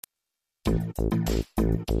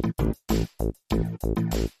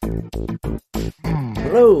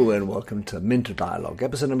Hello and welcome to Minter Dialogue,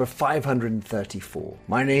 episode number 534.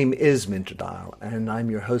 My name is Minter Dial and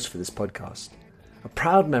I'm your host for this podcast, a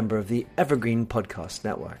proud member of the Evergreen Podcast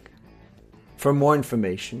Network. For more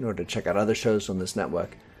information or to check out other shows on this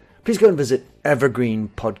network, please go and visit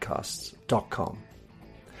evergreenpodcasts.com.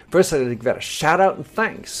 First, I'd like to give out a shout out and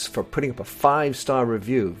thanks for putting up a 5-star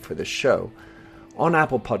review for this show on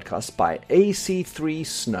Apple Podcasts by AC3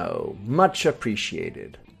 Snow. Much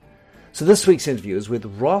appreciated. So this week's interview is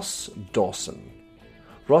with Ross Dawson.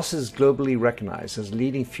 Ross is globally recognized as a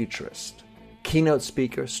leading futurist, keynote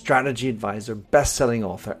speaker, strategy advisor, best-selling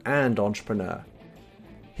author, and entrepreneur.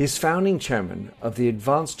 He is founding chairman of the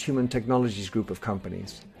Advanced Human Technologies Group of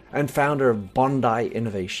companies and founder of Bondi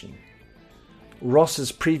Innovation.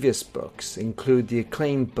 Ross's previous books include the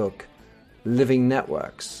acclaimed book Living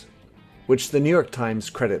Networks, which the New York Times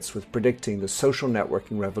credits with predicting the social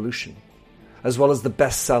networking revolution, as well as the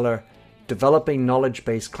bestseller Developing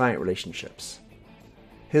Knowledge-Based Client Relationships.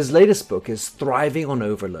 His latest book is Thriving on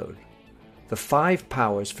Overload, The 5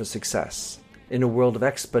 Powers for Success in a World of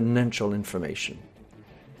Exponential Information.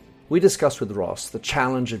 We discuss with Ross the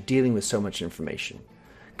challenge of dealing with so much information,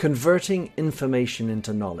 converting information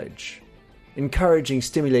into knowledge, encouraging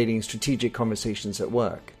stimulating strategic conversations at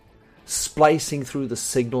work, splicing through the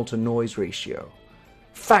signal-to-noise ratio,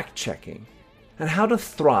 fact-checking, and how to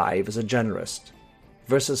thrive as a generalist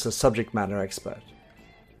versus a subject matter expert.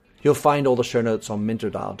 You'll find all the show notes on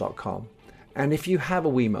minterdial.com, and if you have a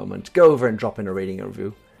wee moment, go over and drop in a rating and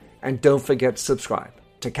review, and don't forget to subscribe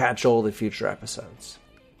to catch all the future episodes.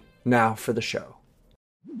 Now for the show.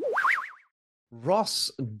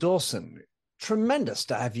 Ross Dawson, tremendous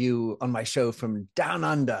to have you on my show from down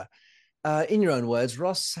under. In your own words,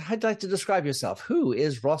 Ross, how'd you like to describe yourself? Who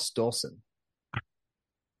is Ross Dawson?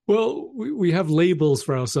 Well, we have labels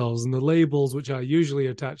for ourselves, and the labels which I usually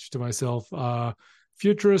attach to myself are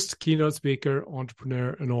futurist, keynote speaker,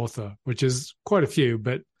 entrepreneur, and author, which is quite a few,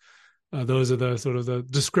 but those are the sort of the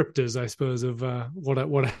descriptors, I suppose, of what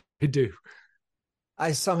I do.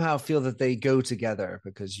 I somehow feel that they go together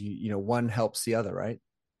because you know one helps the other, right?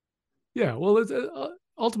 Yeah, well,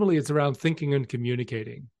 ultimately it's around thinking and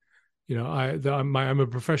communicating. You know, I'm a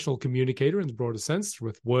professional communicator in the broader sense,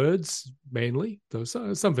 with words mainly, though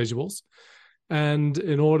some visuals. And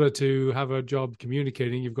in order to have a job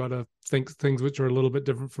communicating, you've got to think things which are a little bit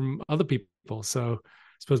different from other people. So I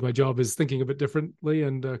suppose my job is thinking a bit differently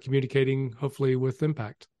and communicating, hopefully, with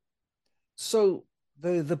impact. So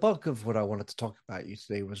the bulk of what I wanted to talk about you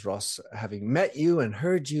today was, Ross, having met you and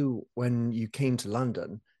heard you when you came to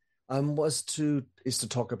London, is to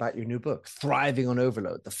talk about your new book, Thriving on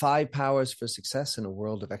Overload, The 5 Powers for Success in a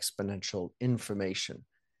World of Exponential Information.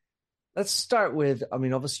 Let's start with,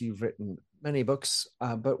 obviously you've written many books,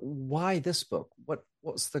 but why this book?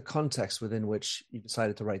 What's the context within which you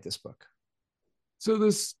decided to write this book? So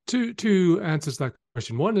there's two answers to that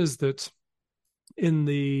question. One is that in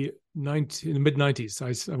the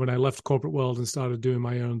mid-90s, when I left the corporate world and started doing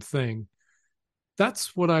my own thing, that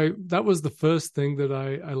was the first thing that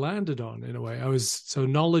I landed on, in a way. So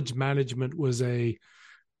knowledge management was a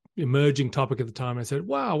emerging topic at the time. I said,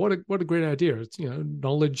 wow, what a great idea. It's,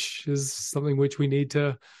 knowledge is something which we need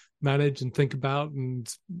to manage and think about.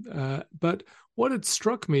 But what had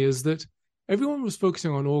struck me is that everyone was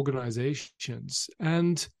focusing on organizations,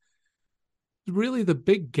 and really the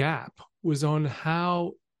big gap was on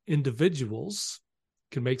how individuals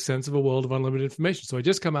can make sense of a world of unlimited information. So I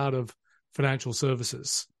just come out of financial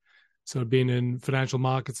services. So I've been in financial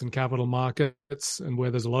markets and capital markets, and where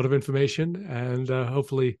there's a lot of information, and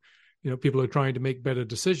hopefully, people are trying to make better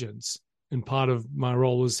decisions. And part of my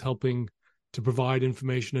role was helping to provide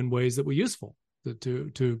information in ways that were useful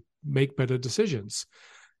to make better decisions.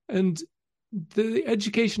 And the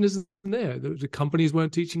education isn't there. The companies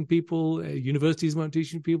weren't teaching people, universities weren't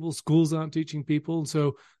teaching people, schools aren't teaching people. And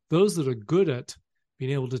so those that are good at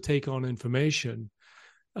being able to take on information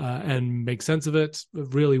and make sense of it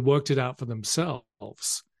really worked it out for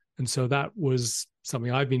themselves. And so that was something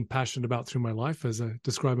I've been passionate about through my life, as I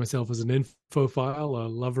describe myself as an infophile, a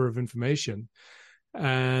lover of information,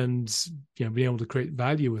 and being able to create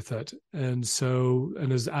value with it. And so,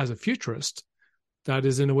 and as a futurist, that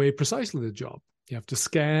is in a way precisely the job. You have to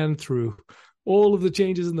scan through all of the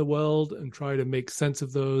changes in the world and try to make sense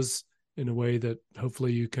of those in a way that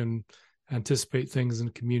hopefully you can anticipate things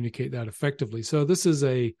and communicate that effectively. So this is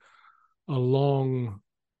a long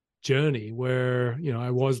journey where, I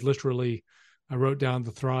wrote down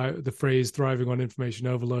the phrase thriving on information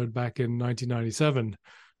overload back in 1997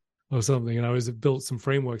 or something. And I built some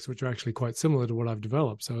frameworks which are actually quite similar to what I've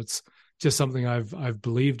developed. So it's just something I've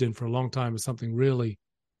believed in for a long time as something really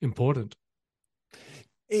important.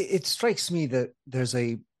 It strikes me that there's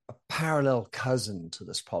a parallel cousin to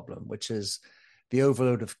this problem, which is the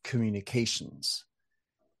overload of communications.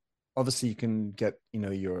 Obviously, you can get,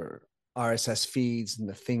 your RSS feeds and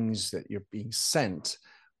the things that you're being sent,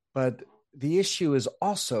 but the issue is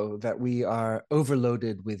also that we are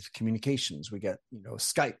overloaded with communications. We get,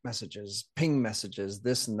 Skype messages, ping messages,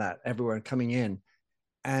 this and that, everywhere coming in,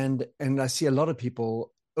 and I see a lot of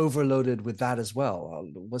people overloaded with that as well.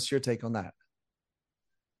 What's your take on that?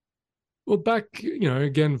 Well, back,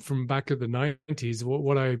 again, from back at the 90s,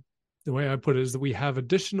 the way I put it is that we have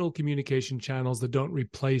additional communication channels that don't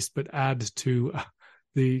replace but add to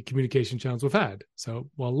the communication channels we've had. So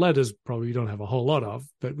while letters probably we don't have a whole lot of,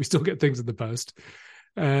 but we still get things in the post.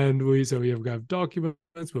 And we have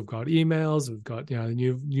documents, we've got emails, we've got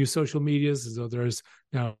new social medias. So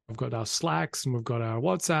we've got our Slacks and we've got our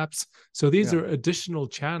WhatsApps. So these are additional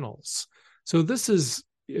channels. So this is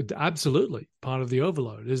absolutely part of the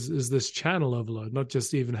overload is this channel overload, not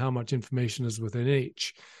just even how much information is within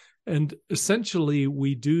each. And essentially,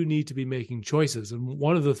 we do need to be making choices. And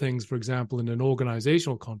one of the things, for example, in an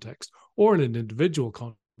organizational context or in an individual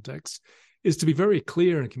context, is to be very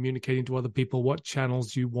clear in communicating to other people what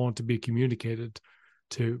channels you want to be communicated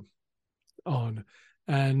to on.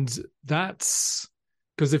 And that's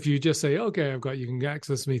because if you just say, okay, you can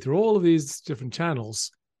access me through all of these different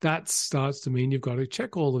channels, that starts to mean you've got to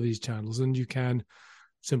check all of these channels, and you can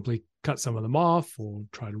simply cut some of them off or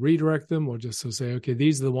try to redirect them, or just say, okay,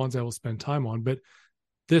 these are the ones I will spend time on. But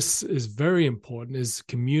this is very important, is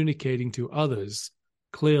communicating to others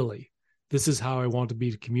clearly. This is how I want to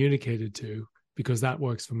be communicated to, because that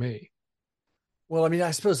works for me. Well,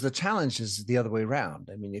 I suppose the challenge is the other way around.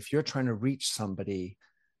 If you're trying to reach somebody,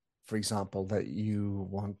 for example, that you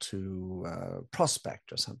want to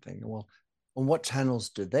prospect or something, well, on what channels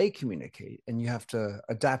do they communicate? And you have to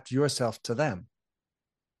adapt yourself to them.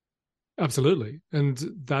 Absolutely. And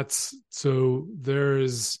there's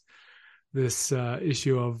this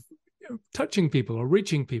issue of touching people or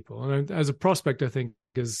reaching people. And as a prospect, I think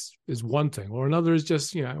is one thing, or another is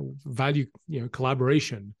just, value,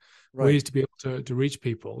 collaboration, right, ways to be able to reach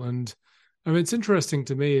people. And it's interesting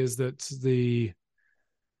to me is that the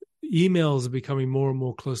emails are becoming more and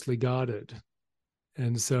more closely guarded.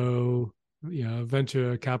 And so,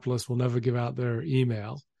 venture capitalists will never give out their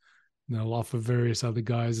email. And they'll offer various other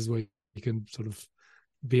guises where you can sort of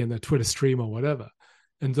be in their Twitter stream or whatever.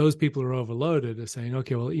 And those people are overloaded are saying,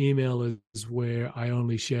 okay, well, email is where I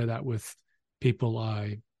only share that with people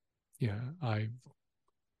I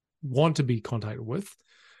want to be contacted with.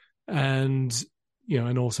 And,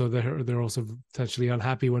 and also they're also potentially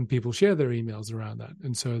unhappy when people share their emails around that.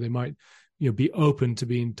 And so they might, be open to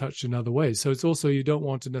being touched in other ways. So it's also, you don't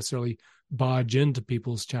want to necessarily barge into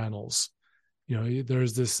people's channels.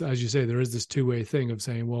 There's this, as you say, there is this two-way thing of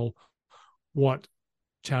saying, well, what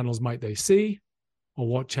channels might they see, or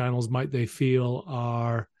what channels might they feel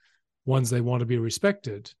are ones they want to be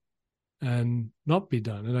respected and not be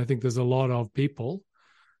done. And I think there's a lot of people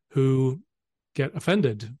who get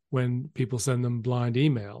offended when people send them blind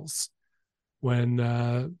emails when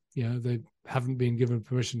they haven't been given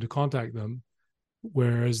permission to contact them,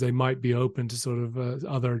 whereas they might be open to sort of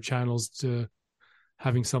other channels to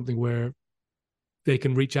having something where they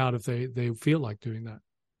can reach out if they feel like doing that.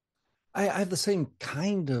 I have the same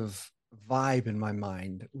kind of vibe in my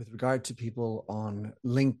mind with regard to people on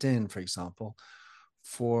LinkedIn, for example,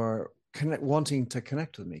 for wanting to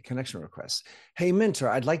connect with me, connection requests. Hey, Minter,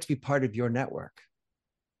 I'd like to be part of your network.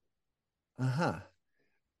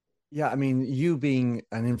 Yeah, you being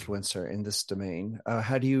an influencer in this domain,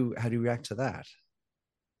 how do you react to that?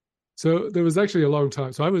 So there was actually a long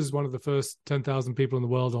time. So I was one of the first 10,000 people in the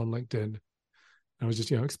world on LinkedIn. I was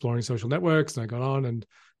just, exploring social networks, and I got on, and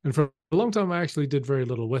for a long time, I actually did very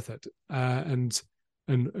little with it. And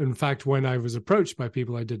in fact, when I was approached by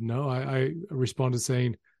people I didn't know, I responded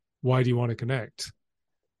saying, "Why do you want to connect?"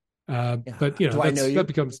 But that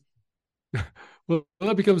becomes well,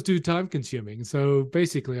 that becomes too time consuming. So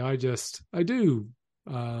basically, I do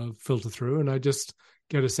filter through, and I just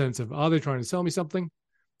get a sense of, are they trying to sell me something,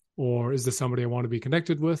 or is this somebody I want to be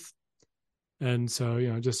connected with? And so,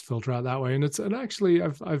 just filter out that way. And actually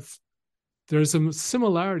there's some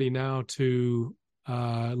similarity now to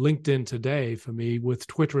LinkedIn today for me with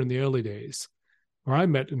Twitter in the early days, where I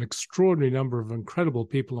met an extraordinary number of incredible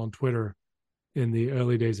people on Twitter in the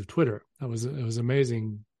early days of Twitter. It was an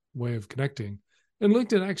amazing way of connecting. And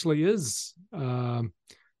LinkedIn actually is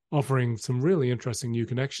offering some really interesting new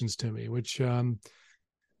connections to me, which come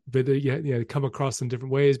across in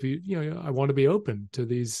different ways. But I want to be open to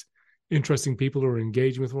these interesting people who are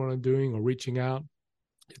engaging with what I'm doing or reaching out.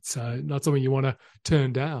 It's not something you want to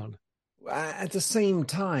turn down. At the same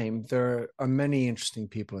time, there are many interesting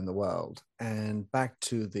people in the world. And back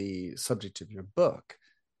to the subject of your book,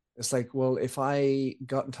 it's like, well, if I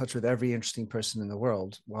got in touch with every interesting person in the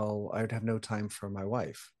world, well, I would have no time for my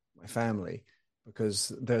wife, my family,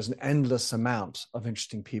 because there's an endless amount of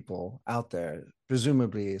interesting people out there,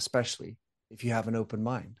 presumably, especially if you have an open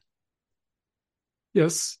mind.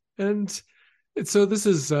 Yes. And so this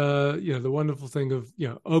is the wonderful thing of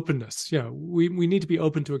openness. We need to be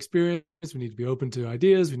open to experience, we need to be open to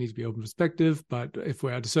ideas, we need to be open to perspective. But if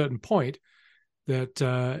we're at a certain point,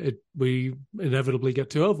 that we inevitably get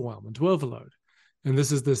to overwhelm and to overload. And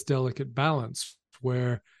this is this delicate balance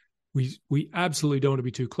where we absolutely don't want to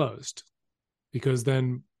be too closed, because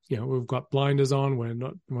then we've got blinders on, we're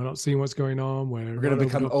not seeing what's going on, we're going to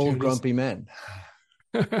become old grumpy men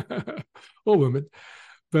or women.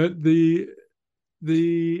 But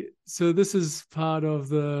so this is part of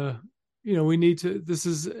the we need to, this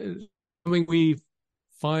is something we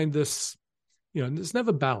find this, it's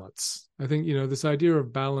never balance. I think this idea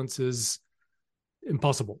of balance is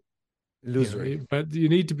impossible, illusory. But you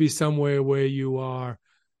need to be somewhere where you are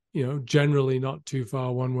generally not too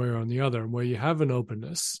far one way or on the other, and where you have an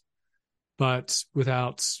openness, but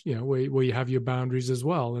without where you have your boundaries as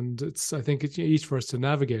well. And I think it's each for us to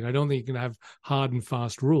navigate. I don't think you can have hard and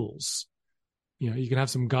fast rules. You can have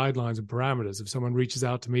some guidelines and parameters. If someone reaches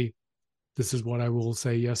out to me, this is what I will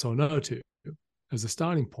say yes or no to as a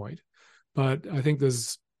starting point. But I think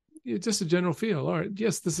there's just a general feel. All right,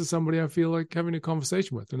 yes, this is somebody I feel like having a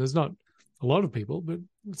conversation with. And there's not a lot of people, but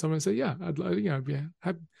someone say, yeah, I'd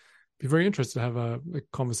be very interested to have a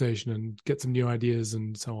conversation and get some new ideas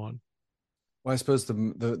and so on. Well, I suppose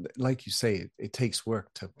the like you say, it takes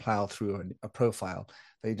work to plow through a profile.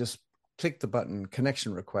 They just click the button,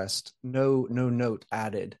 connection request, no note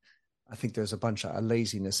added. I think there's a bunch of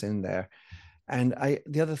laziness in there. And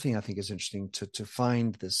the other thing I think is interesting to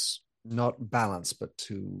find this not balance, but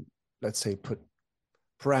to, let's say, put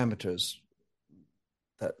parameters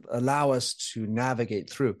that allow us to navigate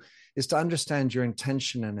through, is to understand your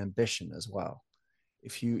intention and ambition as well.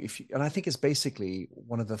 If you, and I think it's basically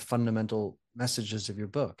one of the fundamental messages of your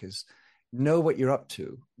book is know what you're up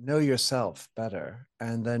to, know yourself better,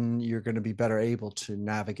 and then you're going to be better able to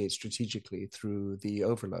navigate strategically through the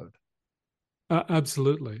overload.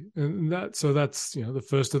 Absolutely. And that's the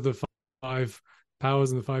first of the 5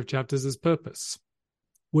 powers in the 5 chapters is purpose,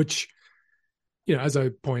 which, as I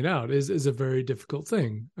point out, is a very difficult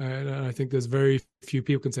thing. And I think there's very few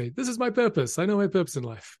people can say, this is my purpose. I know my purpose in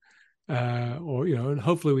life. And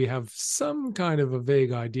hopefully we have some kind of a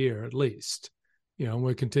vague idea, at least, and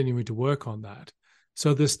we're continuing to work on that.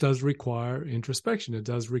 So this does require introspection. It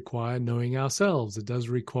does require knowing ourselves. It does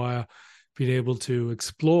require being able to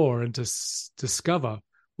explore and to discover,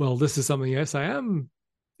 well, this is something, yes, I am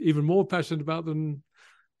even more passionate about than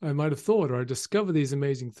I might have thought, or I discover these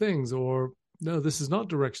amazing things, or no, this is not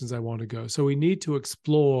directions I want to go. So we need to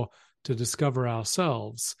explore to discover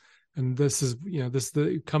ourselves. And this is,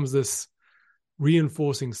 comes this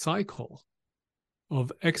reinforcing cycle of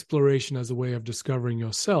exploration as a way of discovering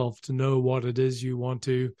yourself, to know what it is you want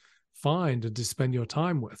to find and to spend your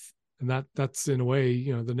time with. And that's in a way,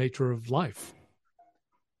 the nature of life.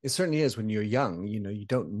 It certainly is. When you're young, you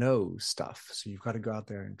don't know stuff. So you've got to go out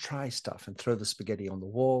there and try stuff and throw the spaghetti on the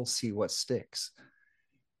wall, see what sticks.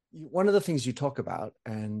 One of the things you talk about,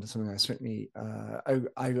 and something I certainly,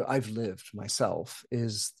 I've lived myself,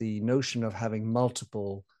 is the notion of having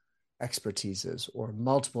multiple expertises or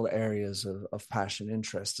multiple areas of passion,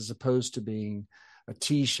 interest, as opposed to being a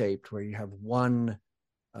T-shaped where you have one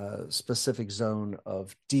specific zone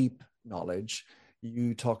of deep knowledge.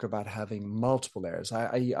 You talk about having multiple areas.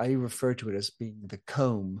 I refer to it as being the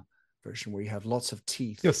comb version, where you have lots of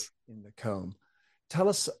teeth. Yes. In the comb. Tell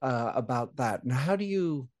us about that.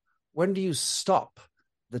 And when do you stop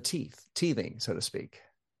the teething, so to speak?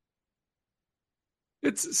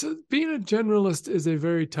 Being a generalist is a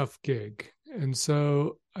very tough gig. And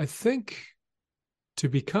so I think to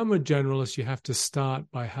become a generalist, you have to start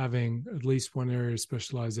by having at least one area of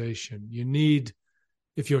specialization.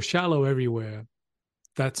 If you're shallow everywhere,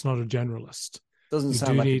 that's not a generalist. Doesn't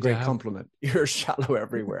sound like a great compliment. You're shallow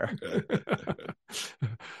everywhere.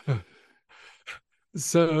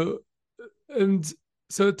 So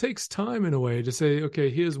it takes time in a way to say, okay,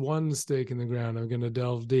 here's one stake in the ground I'm going to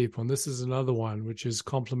delve deep on. This is another one, which is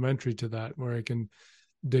complementary to that, where I can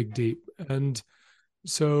dig deep. And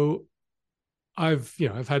so I've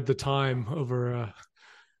had the time over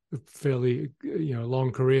fairly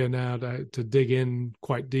long career now to dig in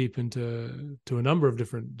quite deep into a number of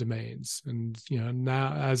different domains, and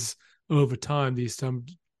now as over time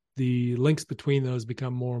the links between those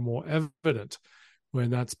become more and more evident. When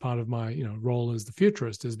that's part of my role as the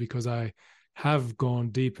futurist, is because I have gone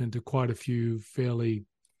deep into quite a few fairly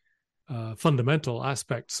fundamental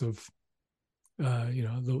aspects of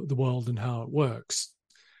the world and how it works,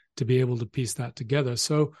 to be able to piece that together.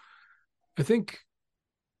 So I think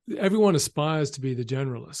everyone aspires to be the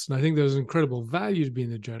generalist, and I think there's incredible value to being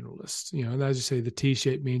the generalist. And as you say, the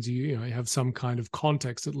T-shape means you have some kind of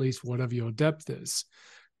context, at least whatever your depth is.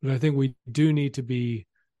 But I think we do need to be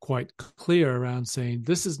quite clear around saying,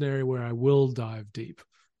 this is an area where I will dive deep,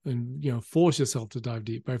 and force yourself to dive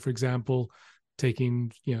deep by, for example,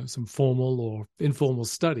 taking some formal or informal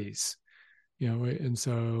studies. And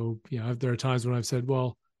so there are times when I've said,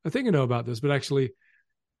 well, I think I know about this, but actually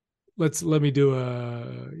let me do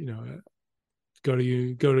go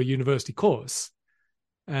to a university course.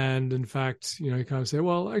 And in fact, you kind of say,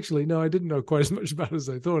 well, actually, no, I didn't know quite as much about it as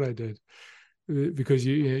I thought I did, because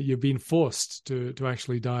you're being forced to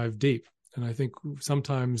actually dive deep. And I think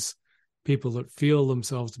sometimes people that feel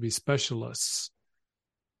themselves to be specialists,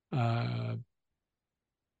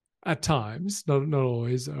 at times, not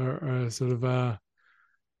always, are sort of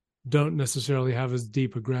don't necessarily have as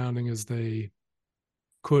deep a grounding as they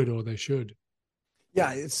could or they should.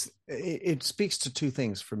 Yeah, it speaks to two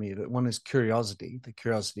things for me. That one is curiosity, the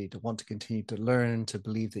curiosity to want to continue to learn, to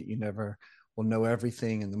believe that you never will know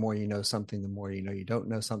everything, and the more you know something, the more you don't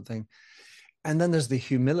know something. And then there's the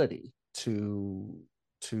humility to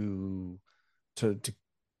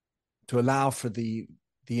allow for the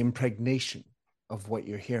impregnation of what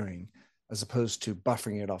you're hearing, as opposed to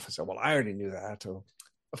buffering it off and say, well, I already knew that. Or,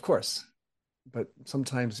 of course, but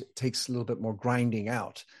sometimes it takes a little bit more grinding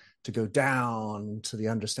out to go down to the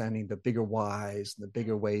understanding, the bigger whys and the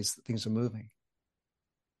bigger ways that things are moving.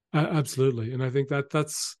 Absolutely. And I think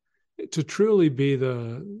that's to truly be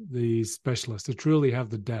the specialist, to truly have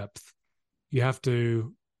the depth, you have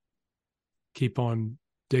to keep on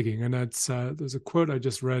digging. And that's there's a quote I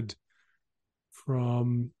just read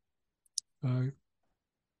from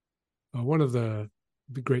one of the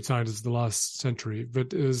great scientists of the last century,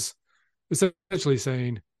 but is essentially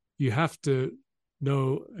saying you have to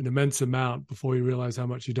know an immense amount before you realize how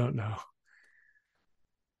much you don't know.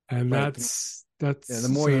 And right. that's the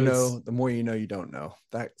more you know, the more you know you don't know.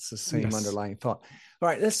 That's the same underlying thought. All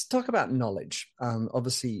right, let's talk about knowledge.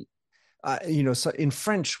 Obviously, so in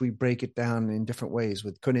French we break it down in different ways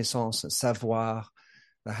with connaissance and savoir,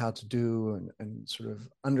 how to do and sort of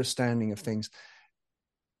understanding of things.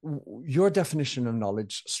 Your definition of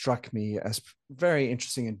knowledge struck me as very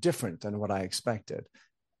interesting and different than what I expected.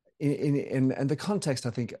 And the context, I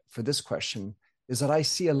think, for this question is that I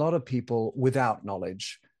see a lot of people without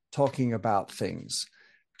knowledge talking about things,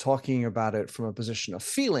 talking about it from a position of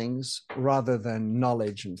feelings rather than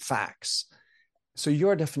knowledge and facts. So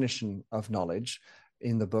your definition of knowledge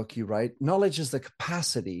in the book, you write, knowledge is the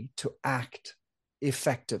capacity to act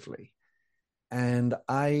effectively. And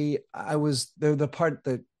I was the part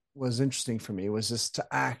that was interesting for me was this to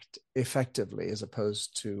act effectively as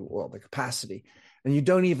opposed to, well, the capacity. And you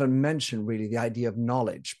don't even mention really the idea of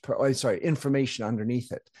knowledge, information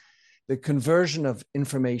underneath it, the conversion of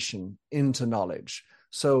information into knowledge.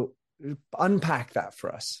 So unpack that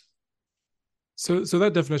for us. So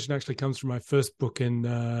that definition actually comes from my first book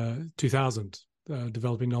in 2000,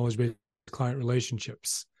 Developing Knowledge-Based Client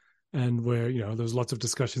Relationships, and where, there's lots of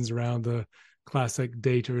discussions around the classic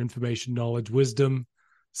data, information, knowledge, wisdom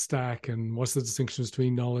stack, and what's the distinction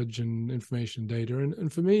between knowledge and information data.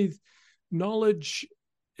 And for me, knowledge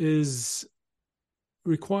is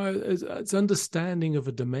it's understanding of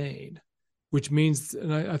a domain, which means,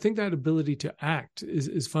 and I think that ability to act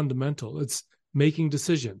is fundamental. It's making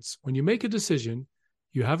decisions. When you make a decision,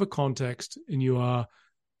 you have a context and you are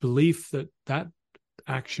belief that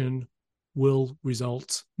action will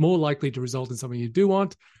result, more likely to result in something you do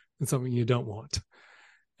want than something you don't want.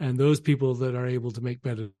 And those people that are able to make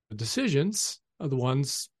better decisions are the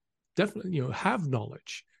ones definitely, have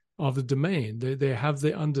knowledge of the domain. They have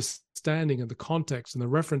the understanding and the context and the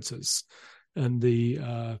references and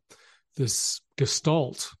the this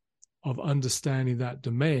gestalt of understanding that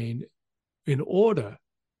domain in order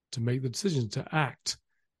to make the decision to act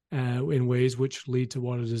in ways which lead to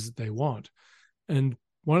what it is that they want. And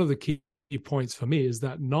one of the key points for me is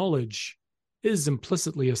that knowledge is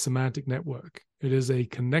implicitly a semantic network. It is a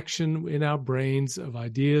connection in our brains of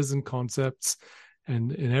ideas and concepts.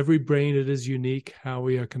 And in every brain, it is unique how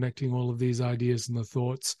we are connecting all of these ideas and the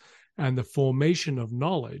thoughts. And the formation of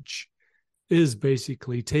knowledge is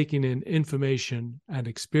basically taking in information and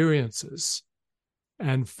experiences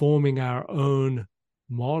and forming our own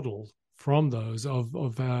model from those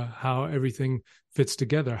of how everything fits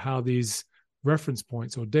together, how these reference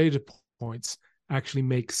points or data points actually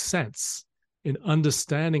make sense in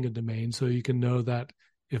understanding a domain, so you can know that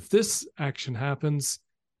if this action happens,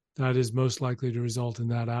 that is most likely to result in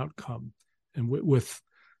that outcome, and with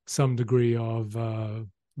some degree of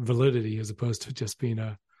validity, as opposed to just being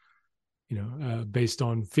based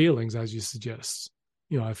on feelings, as you suggest.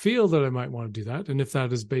 I feel that I might want to do that, and if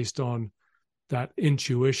that is based on that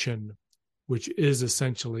intuition, which is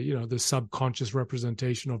essentially the subconscious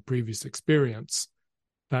representation of previous experience,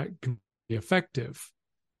 that can be effective.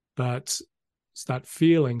 But that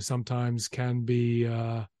feeling sometimes can be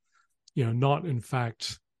not in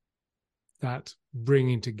fact that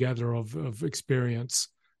bringing together of experience,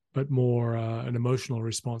 but more an emotional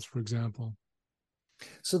response, for example.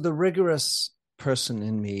 So the rigorous person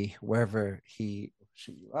in me, wherever she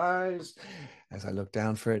lies, as I look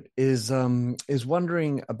down for it, is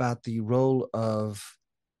wondering about the role of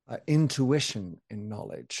intuition in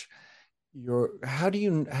knowledge. How do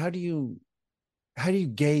you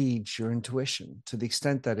gauge your intuition to the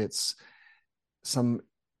extent that it's some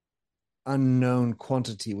unknown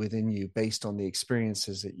quantity within you based on the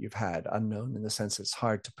experiences that you've had? Unknown in the sense it's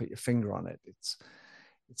hard to put your finger on it. It's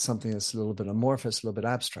something that's a little bit amorphous, a little bit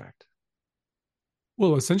abstract.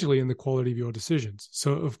 Well, essentially in the quality of your decisions.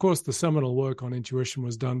 So, of course, the seminal work on intuition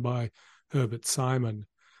was done by Herbert Simon,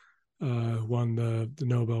 won the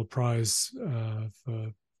Nobel Prize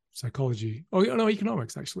for psychology. Oh, no,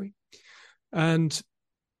 economics, actually. And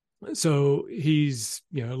so he's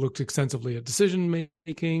looked extensively at decision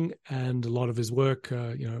making, and a lot of his work,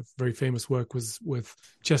 very famous work, was with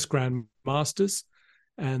chess grandmasters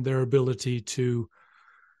and their ability to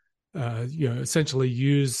essentially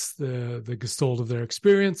use the gestalt of their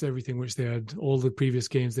experience, everything which they had, all the previous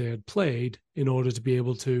games they had played, in order to be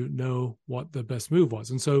able to know what the best move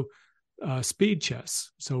was. And so speed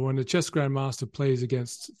chess. So when a chess grandmaster plays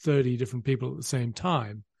against 30 different people at the same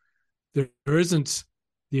time, there isn't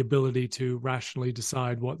the ability to rationally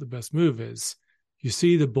decide what the best move is. You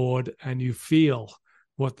see the board and you feel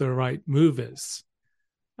what the right move is.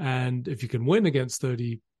 And if you can win against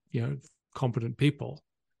 30, competent people,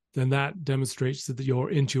 then that demonstrates that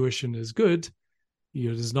your intuition is good.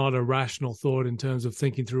 There's not a rational thought in terms of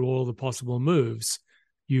thinking through all the possible moves.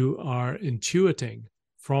 You are intuiting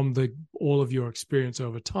from all of your experience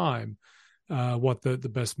over time what the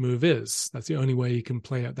best move is. That's the only way you can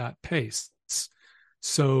play at that pace.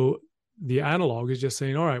 So the analog is just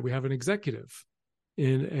saying, all right, we have an executive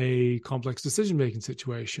in a complex decision-making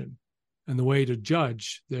situation, and the way to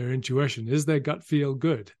judge their intuition, is their gut feel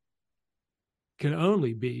good, can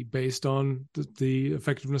only be based on the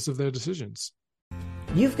effectiveness of their decisions.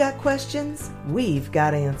 You've got questions, we've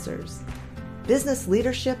got answers. Business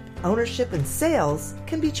leadership, ownership, and sales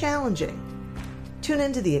can be challenging. Tune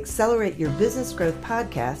into the Accelerate Your Business Growth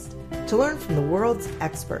podcast to learn from the world's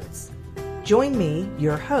experts. Join me,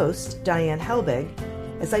 your host, Diane Helbig,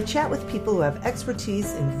 as I chat with people who have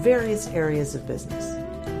expertise in various areas of business.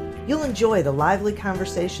 You'll enjoy the lively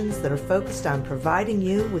conversations that are focused on providing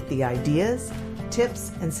you with the ideas,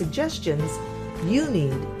 tips, and suggestions you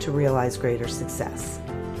need to realize greater success.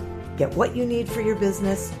 Get what you need for your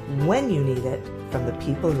business when you need it from the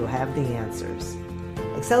people who have the answers.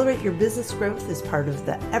 Accelerate Your Business Growth is part of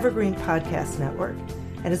the Evergreen Podcast Network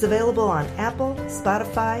and is available on Apple,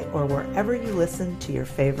 Spotify, or wherever you listen to your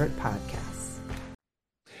favorite podcasts.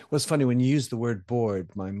 Well, it's funny, when you use the word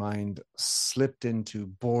board, my mind slipped into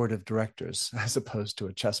board of directors as opposed to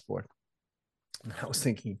a chessboard. And I was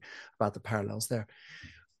thinking about the parallels there.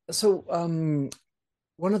 So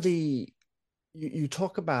you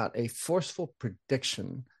talk about a forceful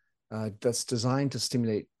prediction that's designed to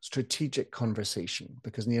stimulate strategic conversation,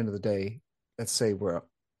 because in the end of the day, let's say we're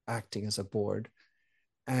acting as a board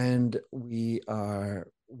and we are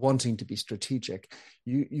wanting to be strategic.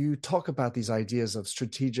 You talk about these ideas of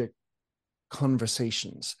strategic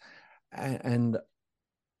conversations, and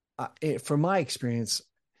from my experience,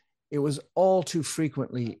 it was all too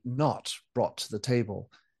frequently not brought to the table,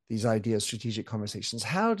 these ideas, strategic conversations.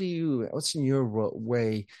 What's in your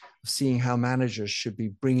way of seeing how managers should be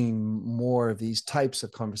bringing more of these types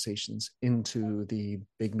of conversations into the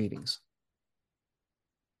big meetings?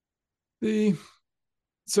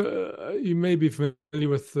 So you may be familiar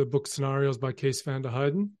with the book Scenarios by Kees van der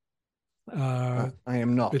Heijden. I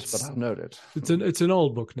am not, but I'll note it. It's an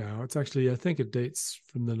old book now. It's actually, I think it dates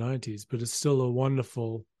from the 90s, but it's still a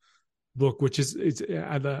wonderful book, which is, it's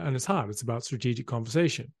at its heart, it's about strategic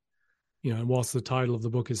conversation. And whilst the title of the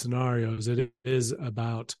book is Scenarios, it is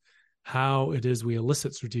about how it is we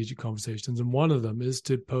elicit strategic conversations. And one of them is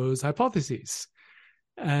to pose hypotheses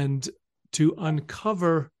and to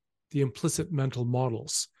uncover the implicit mental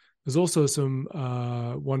models. There's also some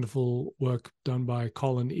wonderful work done by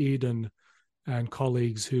Colin Eden and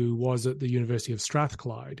colleagues, who was at the University of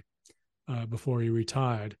Strathclyde before he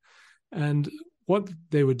retired. And what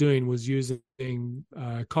they were doing was using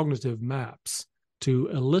cognitive maps to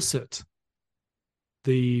elicit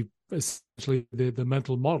essentially the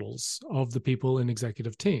mental models of the people in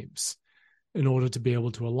executive teams in order to be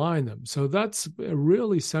able to align them. So that's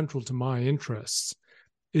really central to my interests,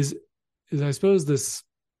 is I suppose this,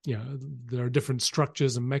 there are different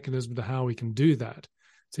structures and mechanisms to how we can do that.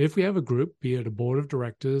 So if we have a group, be it a board of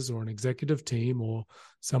directors or an executive team or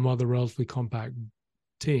some other relatively compact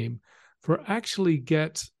team, for actually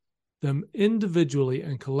get them individually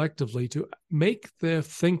and collectively to make their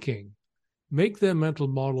thinking, make their mental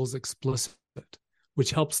models explicit,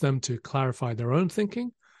 which helps them to clarify their own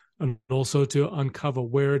thinking and also to uncover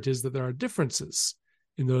where it is that there are differences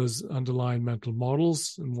in those underlying mental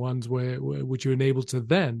models, and ones which you're enabled to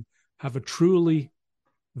then have a truly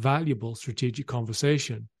valuable strategic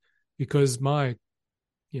conversation. Because my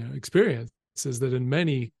experience is that in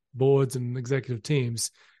many boards and executive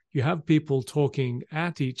teams, you have people talking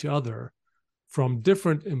at each other from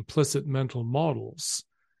different implicit mental models,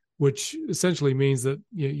 which essentially means that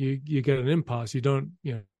you get an impasse. You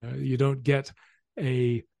don't get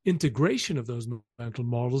a integration of those mental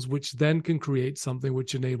models, which then can create something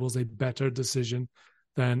which enables a better decision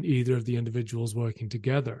than either of the individuals working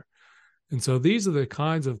together. And so these are the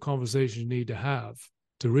kinds of conversations you need to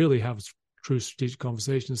really have a true strategic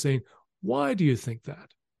conversation, saying, why do you think that?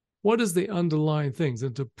 What is the underlying things?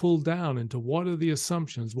 And to pull down into what are the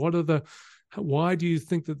assumptions? Why do you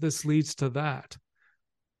think that this leads to that?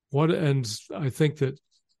 And I think that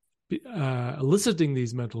eliciting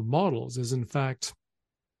these mental models is in fact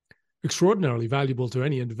extraordinarily valuable to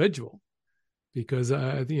any individual, because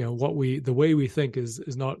the way we think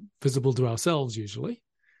is not visible to ourselves usually.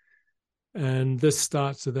 And this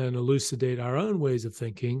starts to then elucidate our own ways of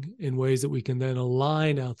thinking in ways that we can then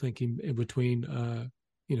align our thinking in between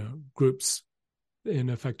groups in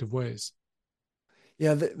effective ways.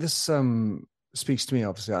 Yeah, this speaks to me.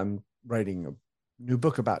 Obviously, I'm writing a new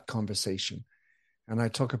book about conversation, and I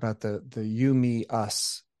talk about the you, me,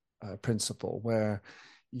 us principle, where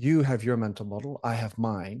you have your mental model, I have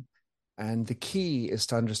mine, and the key is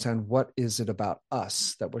to understand what is it about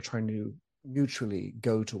us that we're trying to mutually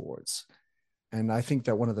go towards. And I think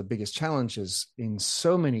that one of the biggest challenges in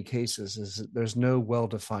so many cases is that there's no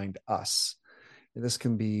well-defined us. This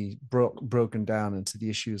can be broken down into the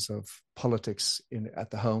issues of politics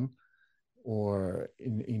at the home or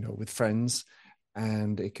with friends,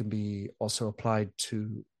 and it can be also applied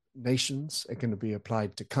to nations. It can be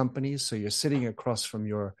applied to companies. So you're sitting across from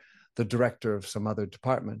the director of some other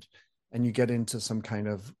department, and you get into some kind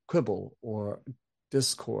of quibble or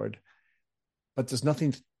discord, but there's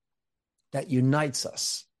nothing that unites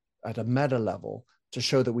us at a meta level to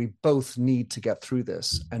show that we both need to get through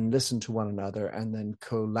this and listen to one another and then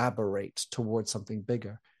collaborate towards something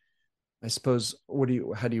bigger. I suppose,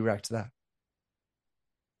 how do you react to that?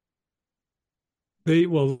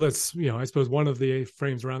 I suppose one of the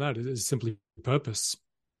frames around that is simply purpose,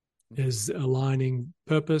 is aligning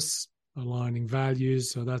purpose, aligning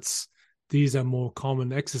values. So these are more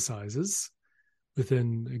common exercises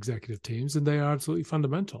within executive teams, and they are absolutely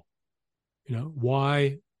fundamental.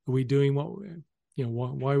 Why are we doing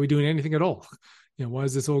why are we doing anything at all? Why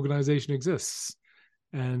does this organization exist?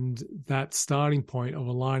 And that starting point of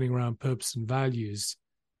aligning around purpose and values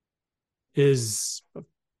is a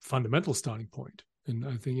fundamental starting point. And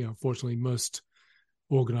I think, fortunately, most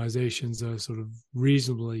organizations are sort of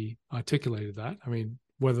reasonably articulated that. I mean,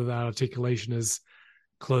 whether that articulation is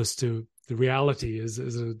close to the reality is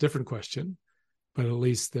a different question, but at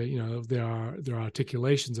least there are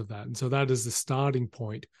articulations of that. And so that is the starting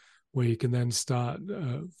point where you can then start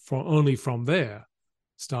from there,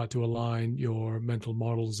 start to align your mental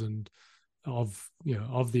models and of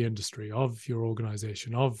the industry, of your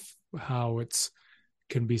organization, of how it's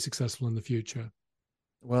can be successful in the future.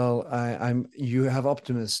 Well, you have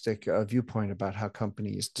optimistic viewpoint about how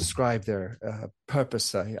companies describe their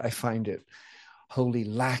purpose. I find it wholly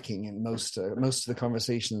lacking in most of the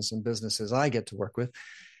conversations and businesses I get to work with.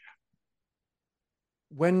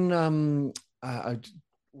 When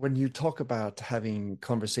you talk about having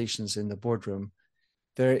conversations in the boardroom,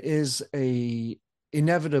 there is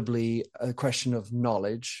inevitably a question of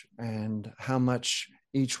knowledge and how much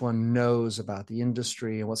each one knows about the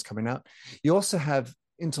industry and what's coming out. You also have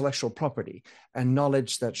intellectual property and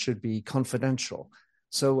knowledge that should be confidential.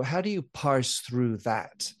 So how do you parse through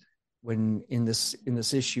that when in this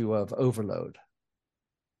issue of overload?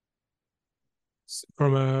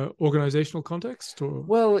 From an organizational context, or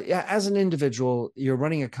well, yeah, as an individual, you're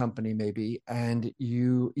running a company maybe, and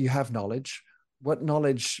you have knowledge. What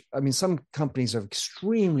knowledge? I mean, some companies are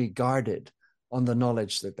extremely guarded on the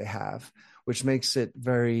knowledge that they have, which makes it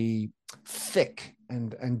very thick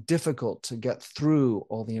and difficult to get through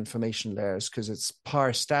all the information layers because it's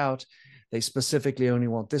parsed out. They specifically only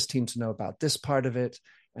want this team to know about this part of it,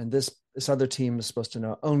 and this other team is supposed to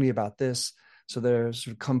know only about this. So they're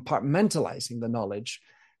sort of compartmentalizing the knowledge,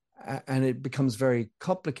 and it becomes very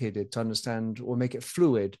complicated to understand or make it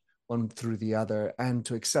fluid one through the other, and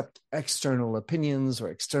to accept external opinions or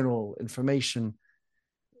external information.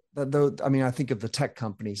 I mean, I think of the tech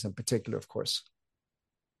companies in particular, of course.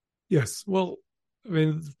 Yes. Well, I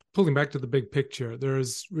mean, pulling back to the big picture,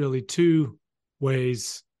 there's really two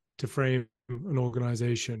ways to frame an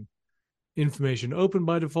organization: information open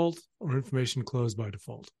by default or information closed by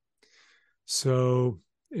default. So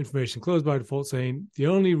information closed by default, saying the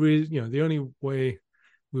only way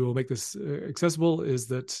we will make this accessible is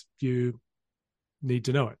that you need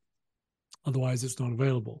to know it. Otherwise, it's not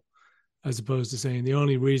available. As opposed to saying the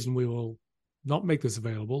only reason we will not make this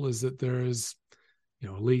available is that there is,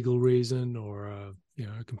 a legal reason or a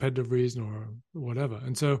competitive reason or whatever.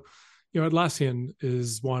 And so, Atlassian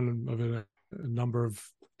is one of a number of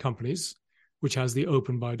companies which has the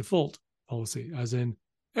open by default policy, as in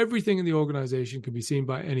everything in the organization can be seen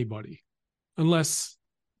by anybody, unless,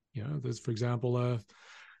 there's, for example,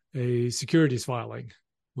 a securities filing,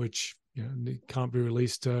 which can't be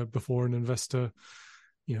released before an investor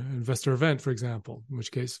event, for example, in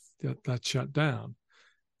which case that's shut down.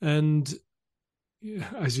 And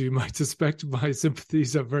as you might suspect, my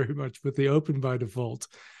sympathies are very much with the open by default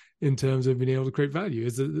in terms of being able to create value.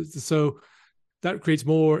 So that creates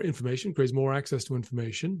more information, creates more access to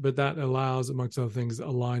information, but that allows, amongst other things,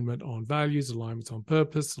 alignment on values, alignment on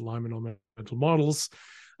purpose, alignment on mental models,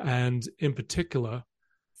 and in particular,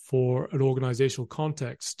 for an organizational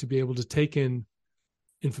context, to be able to take in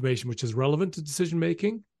information which is relevant to decision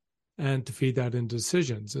making and to feed that into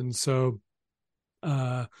decisions. And so,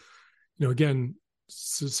 again,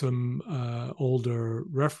 some older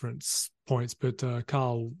reference points, but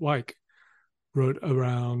Carl Weick wrote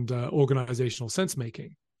around organizational sense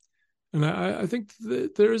making. And I think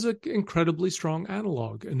that there is an incredibly strong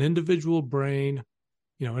analog. An individual brain,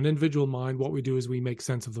 an individual mind, what we do is we make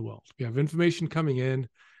sense of the world. We have information coming in,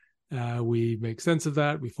 we make sense of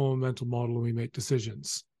that, we form a mental model, and we make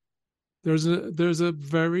decisions. There's a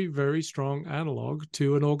very, very strong analog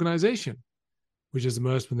to an organization, which is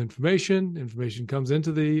immersed with information. Information comes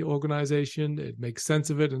into the organization. It makes sense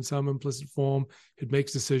of it in some implicit form. It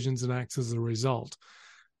makes decisions and acts as a result.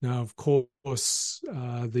 Now, of course,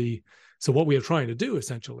 so what we are trying to do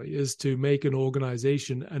essentially is to make an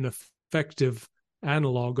organization an effective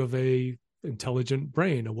analog of a intelligent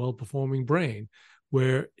brain, a well-performing brain,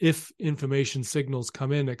 where if information signals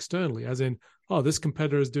come in externally, as in, oh, this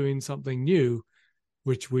competitor is doing something new,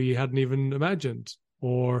 which we hadn't even imagined,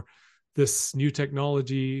 or this new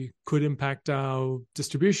technology could impact our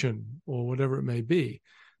distribution or whatever it may be.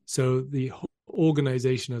 So the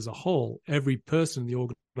organization as a whole, every person in the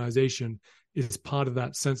organization is part of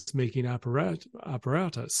that sense-making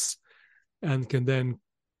apparatus, and can then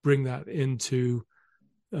bring that into,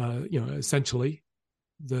 essentially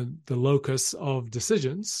the locus of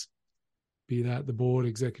decisions, be that the board,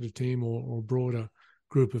 executive team, or broader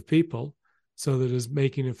group of people, so that is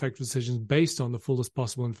making effective decisions based on the fullest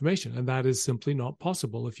possible information. And that is simply not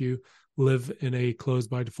possible if you live in a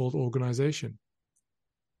closed by default organization.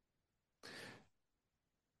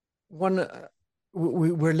 We're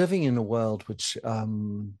living in a world which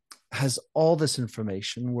has all this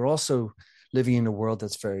information. We're also living in a world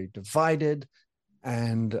that's very divided.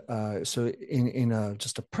 And so in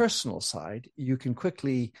just a personal side, you can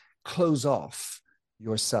quickly close off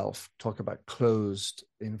yourself, talk about closed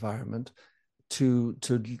environment, to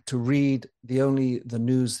read the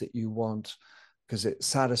news that you want, because it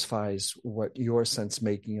satisfies what your sense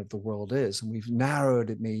making of the world is. And we've narrowed,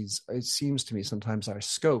 it seems to me sometimes, our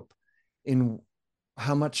scope in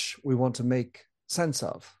how much we want to make sense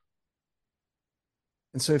of.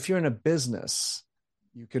 And so if you're in a business,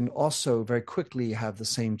 you can also very quickly have the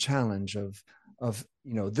same challenge of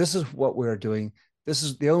this is what we're doing. This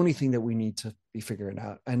is the only thing that we need to be figuring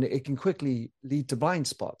out. And it can quickly lead to blind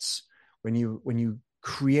spots when you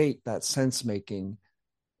create that sense making,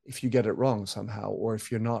 if you get it wrong somehow, or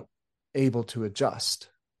if you're not able to adjust.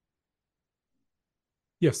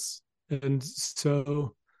 Yes. And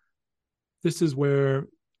so this is where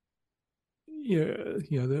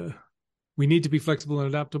we need to be flexible and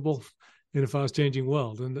adaptable in a fast changing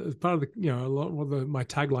world. And as part of my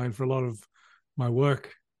tagline for a lot of my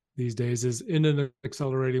work these days is in an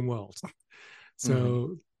accelerating world.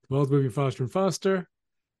 So the world's moving faster and faster.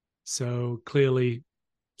 So clearly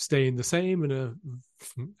staying the same in an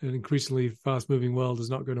increasingly fast moving world is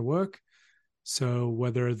not going to work. So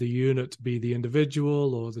whether the unit be the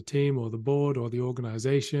individual or the team or the board or the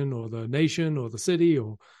organization or the nation or the city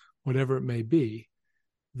or whatever it may be,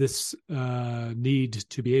 this need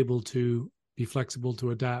to be able to be flexible,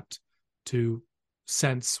 to adapt, to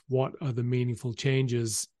sense what are the meaningful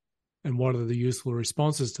changes and what are the useful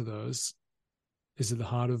responses to those is at the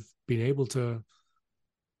heart of being able to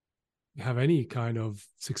have any kind of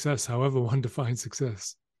success, however one defines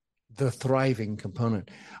success. The thriving component.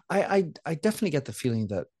 I definitely get the feeling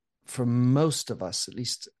that for most of us, at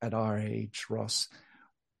least at our age, Ross,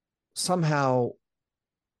 somehow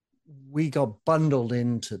we got bundled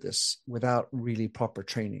into this without really proper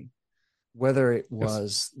training, whether it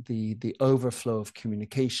was the overflow of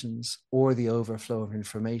communications or the overflow of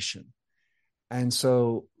information. And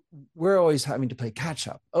so we're always having to play catch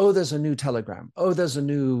up. Oh, there's a new Telegram. Oh, there's a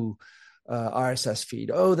new RSS feed.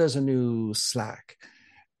 Oh, there's a new Slack.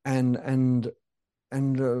 And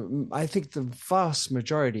I think the vast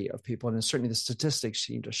majority of people, and certainly the statistics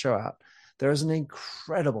seem to show out, there is an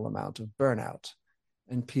incredible amount of burnout,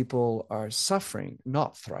 and people are suffering,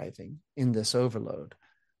 not thriving in this overload.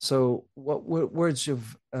 So what words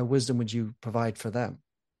of wisdom would you provide for them?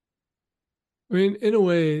 I mean, in a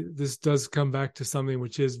way, this does come back to something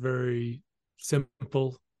which is very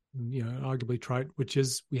simple, arguably trite, which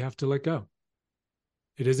is we have to let go.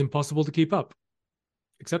 It is impossible to keep up.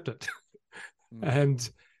 Accept it. And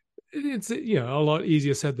it's a lot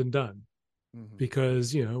easier said than done,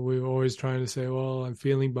 because we're always trying to say, well, I'm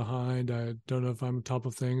feeling behind, I don't know if I'm on top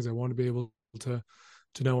of things, I want to be able to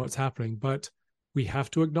know what's happening. But we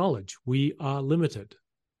have to acknowledge we are limited.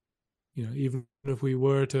 Even if we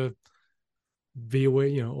were to be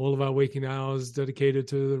away, all of our waking hours dedicated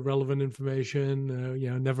to the relevant information,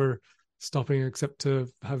 never stopping except to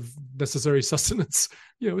have necessary sustenance,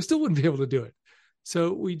 we still wouldn't be able to do it.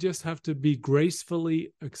 So we just have to be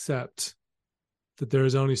gracefully accept that there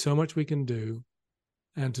is only so much we can do,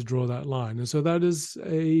 and to draw that line. And so that is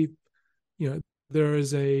there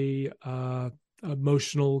is a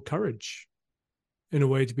emotional courage in a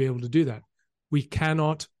way to be able to do that. We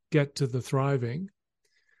cannot get to the thriving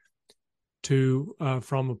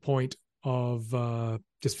from a point of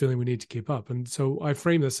just feeling we need to keep up. And so I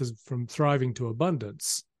frame this as from thriving to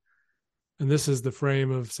abundance. And this is the frame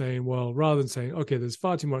of saying, well, rather than saying, okay, there's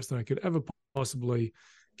far too much than I could ever possibly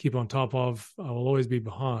keep on top of, I will always be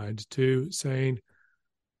behind, to saying,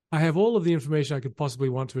 I have all of the information I could possibly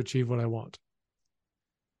want to achieve what I want,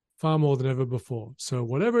 far more than ever before. So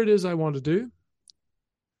whatever it is I want to do,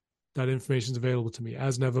 that information is available to me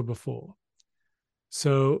as never before.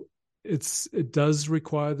 So it does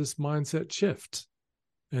require this mindset shift.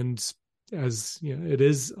 And as it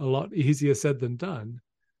is a lot easier said than done,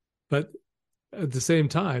 but at the same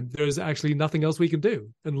time, there's actually nothing else we can do.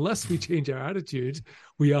 Unless we change our attitude,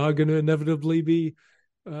 we are going to inevitably be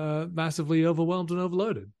massively overwhelmed and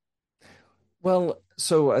overloaded. Well,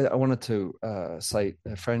 so I wanted to cite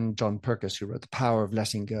a friend, John Perkis, who wrote The Power of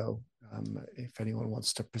Letting Go, if anyone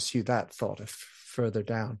wants to pursue that thought further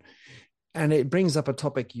down. And it brings up a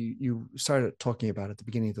topic you started talking about at the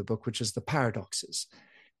beginning of the book, which is the paradoxes.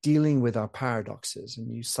 Dealing with our paradoxes.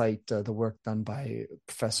 And you cite the work done by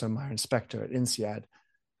Professor Myron Spector at INSEAD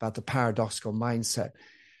about the paradoxical mindset.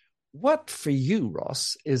 What for you,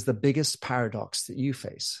 Ross, is the biggest paradox that you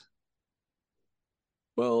face?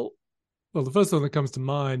 Well, the first thing that comes to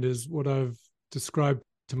mind is what I've described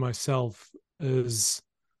to myself as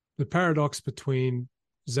the paradox between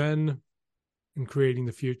Zen and creating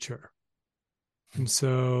the future. And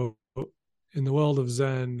so in the world of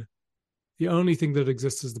Zen, the only thing that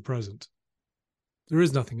exists is the present. There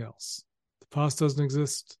is nothing else. The past doesn't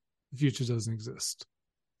exist. The future doesn't exist.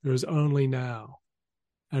 There is only now.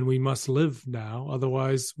 And we must live now.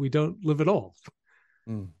 Otherwise, we don't live at all.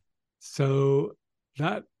 So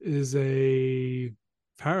that is a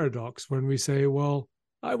paradox when we say, well,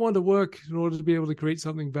 I want to work in order to be able to create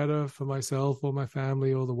something better for myself or my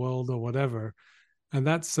family or the world or whatever. And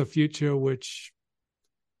that's a future which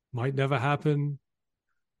might never happen,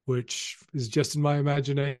 which is just in my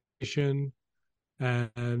imagination.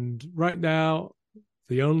 And right now,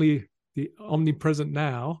 the omnipresent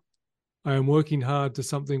now, I am working hard to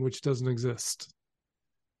something which doesn't exist.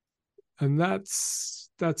 And that's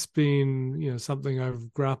that's been something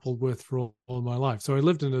I've grappled with for all my life. So I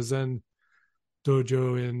lived in a Zen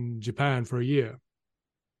dojo in Japan for a year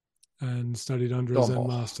and studied under a Zen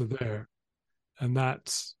master there. And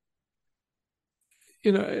that's,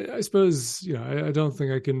 I suppose, I don't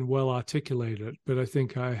think I can well articulate it, but I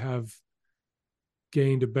think I have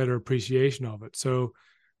gained a better appreciation of it. So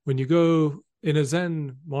when you go in a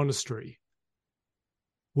Zen monastery,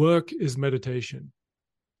 work is meditation.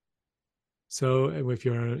 So if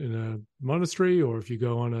you're in a monastery, or if you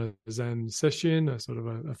go on a Zen session, a sort of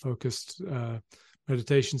a focused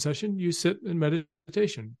meditation session, you sit in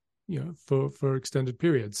meditation, for extended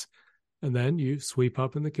periods. And then you sweep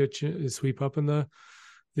up in the kitchen, you sweep up in the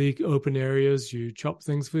open areas, you chop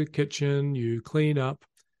things for the kitchen, you clean up.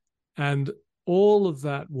 And all of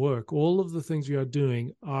that work, all of the things you are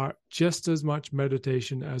doing are just as much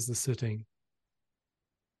meditation as the sitting.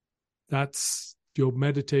 That's your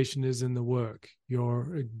meditation is in the work.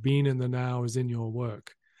 Your being in the now is in your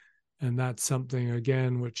work. And that's something,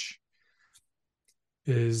 again, which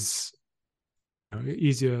is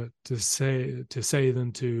easier to say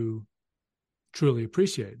than to truly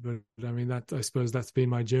appreciate. But I mean, I suppose that's been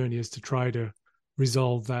my journey, is to try to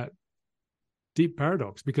resolve that deep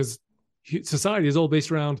paradox, because society is all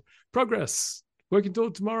based around progress, working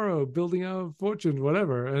toward tomorrow, building our fortune,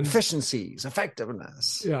 whatever. And efficiencies,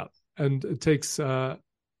 effectiveness. Yeah. And it takes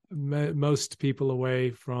most people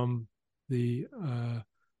away from the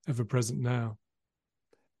ever-present now.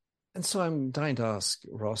 And so I'm dying to ask,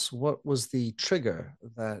 Ross, what was the trigger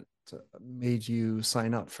that made you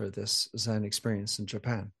sign up for this Zen experience in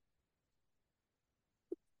Japan?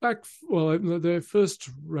 I first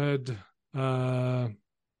read Alan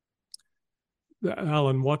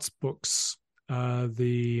Watts' books,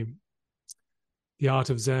 The Art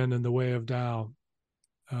of Zen and The Way of Tao,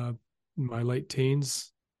 in my late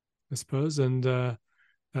teens, I suppose. And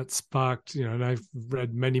that sparked, and I've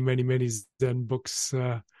read many, many, many Zen books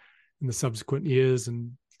in the subsequent years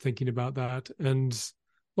and thinking about that. And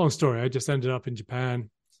long story, I just ended up in Japan.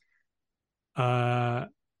 And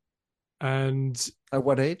at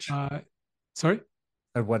what age? Sorry?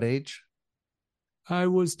 At what age? I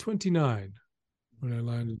was 29 when I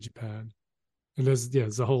landed in Japan. And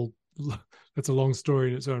there's a whole, that's a long story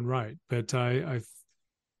in its own right. But I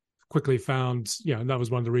quickly found, and that was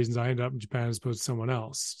one of the reasons I ended up in Japan as opposed to somewhere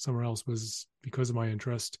else. Somewhere else was because of my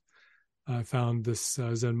interest. I found this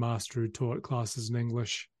Zen master who taught classes in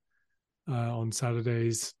English on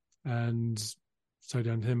Saturdays, and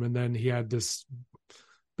studied under him. And then he had this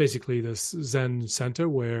Zen center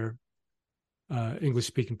where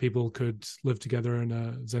English-speaking people could live together in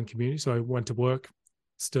a Zen community. So I went to work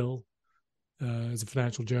still as a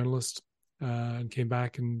financial journalist, and came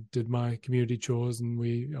back and did my community chores, and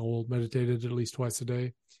we all meditated at least twice a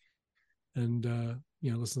day, and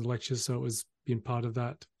listened to lectures. So it was being part of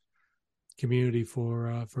that community for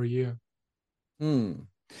a year.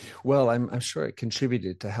 Well, I'm sure it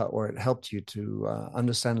contributed to help, or it helped you to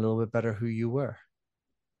understand a little bit better who you were.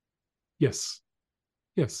 Yes.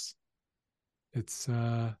 It's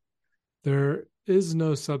there is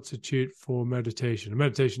no substitute for meditation.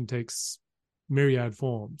 Meditation takes myriad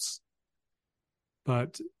forms,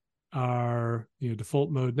 but our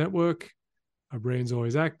default mode network, our brain's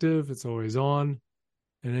always active, it's always on,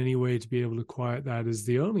 and any way to be able to quiet that is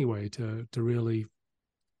the only way to really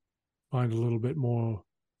find a little bit more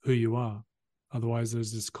who you are. Otherwise,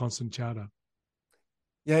 there's this constant chatter.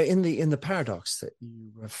 Yeah, in the paradox that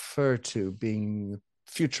you refer to, being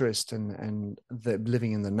futurist and the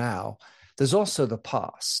living in the now, there's also the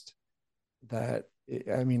past. That,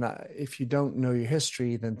 I mean, if you don't know your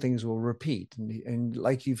history, then things will repeat. And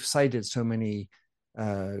like you've cited so many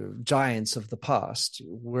giants of the past,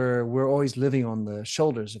 we're always living on the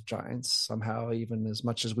shoulders of giants somehow, even as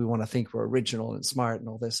much as we want to think we're original and smart and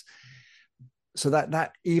all this. So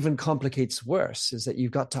that even complicates worse, is that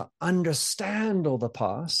you've got to understand all the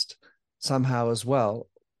past somehow as well,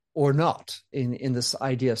 or not, in this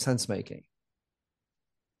idea of sense making.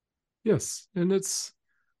 Yes, and it's,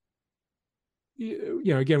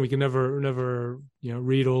 again, we can never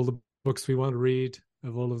read all the books we want to read,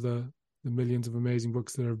 of all of the millions of amazing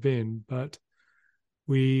books that have been, but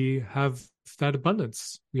we have that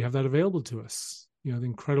abundance. We have that available to us. The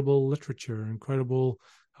incredible literature, incredible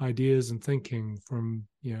ideas and thinking from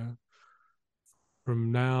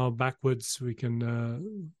now backwards. We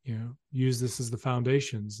can use this as the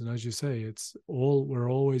foundations, and as you say, we're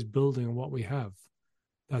always building on what we have.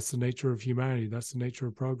 That's the nature of humanity. That's the nature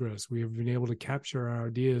of progress. We have been able to capture our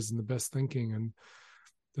ideas and the best thinking and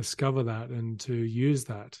discover that and to use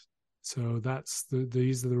that. So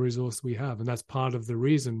these are the resources we have, and that's part of the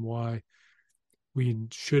reason why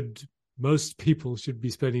most people should be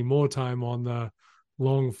spending more time on the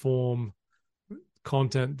long form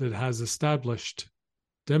content that has established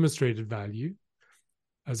demonstrated value,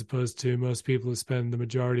 as opposed to most people who spend the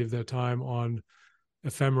majority of their time on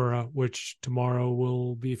ephemera, which tomorrow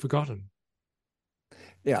will be forgotten.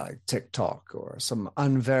 Yeah, like TikTok or some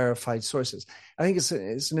unverified sources. I think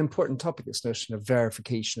it's an important topic, this notion of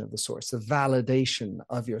verification of the source, the validation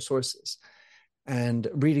of your sources. And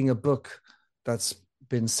reading a book that's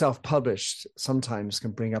been self-published sometimes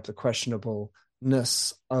can bring up the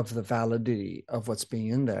questionableness of the validity of what's being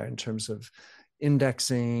in there in terms of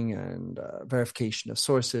indexing and verification of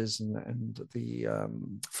sources and the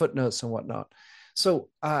footnotes and whatnot. So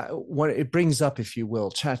what it brings up, if you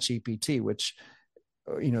will, ChatGPT, which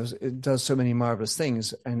it does so many marvelous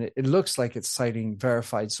things, and it looks like it's citing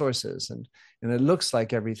verified sources, and it looks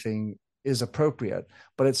like everything is appropriate,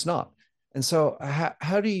 but it's not. And so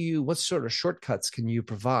what sort of shortcuts can you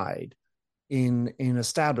provide in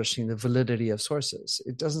establishing the validity of sources?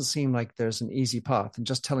 It doesn't seem like there's an easy path, and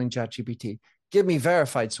just telling ChatGPT, give me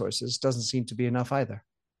verified sources, doesn't seem to be enough either.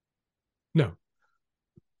 No.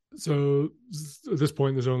 So at this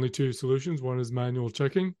point, there's only two solutions. One is manual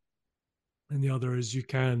checking, and the other is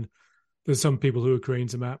there's some people who are creating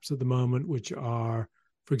some apps at the moment, which are,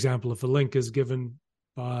 for example, if a link is given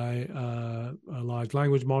by a large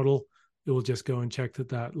language model, it will just go and check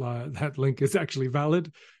that link is actually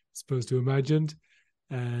valid, as opposed to imagined,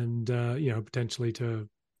 and potentially to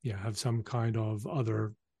have some kind of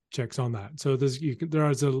other checks on that. So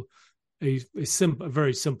there is a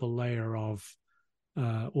very simple layer of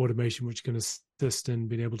automation which can assist in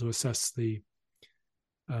being able to assess the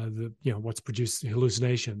what's produced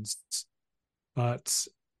hallucinations. But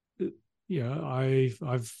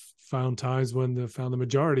I've found times when the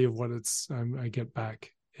majority of what I get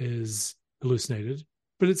back is hallucinated,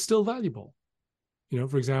 but it's still valuable.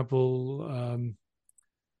 For example,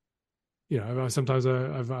 sometimes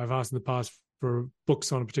I've asked in the past for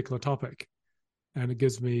books on a particular topic, and it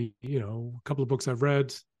gives me a couple of books I've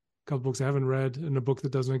read, a couple of books I haven't read, and a book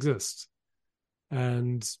that doesn't exist.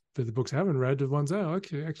 And for the books I haven't read, the ones,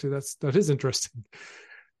 okay, actually that is interesting.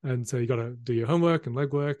 And so you got to do your homework and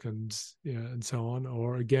legwork and so on.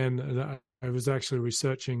 Or again, I was actually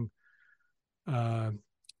researching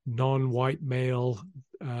non-white male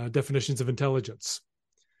definitions of intelligence,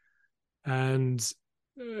 and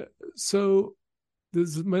so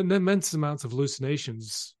there's immense amounts of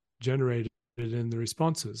hallucinations generated in the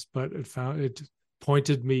responses. But it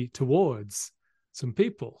pointed me towards some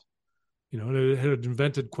people. It had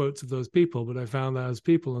invented quotes of those people, but I found those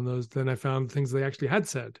people, and then I found things they actually had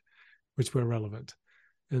said, which were relevant.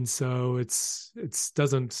 And so it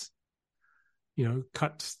doesn't,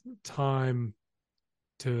 cut time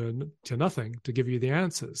to nothing to give you the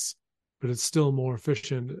answers, but it's still more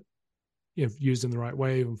efficient if used in the right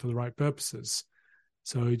way and for the right purposes.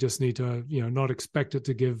 So you just need to, not expect it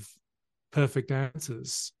to give perfect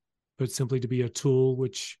answers, but simply to be a tool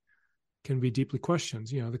which can be deeply questioned.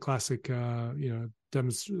 The classic,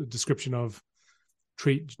 description of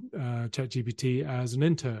treat ChatGPT as an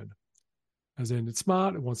intern, as in it's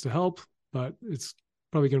smart, it wants to help, but it's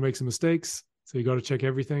probably going to make some mistakes. So you got to check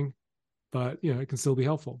everything, but it can still be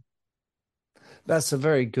helpful. That's a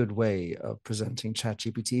very good way of presenting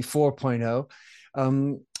ChatGPT 4.0.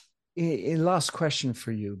 Last question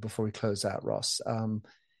for you before we close out, Ross.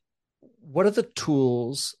 What are the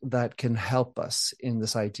tools that can help us in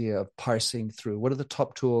this idea of parsing through? What are the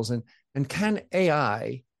top tools, and can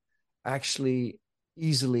AI actually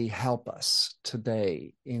easily help us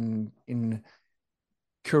today in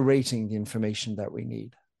curating the information that we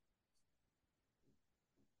need?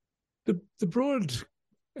 The broad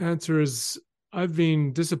answer is I've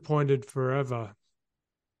been disappointed forever,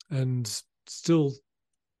 and still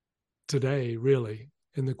today, really,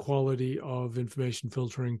 in the quality of information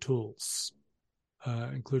filtering tools,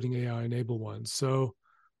 including AI-enabled ones. So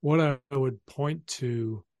what I would point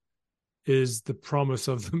to is the promise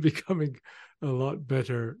of them becoming a lot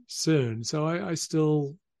better soon. So I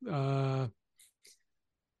still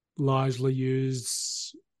largely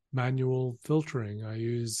use manual filtering. I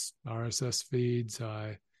use RSS feeds.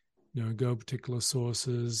 I go particular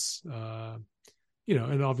sources.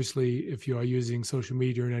 And obviously, if you are using social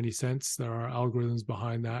media in any sense, there are algorithms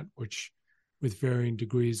behind that, which with varying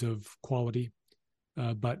degrees of quality.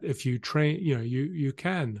 But if you train, you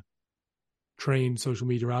can train social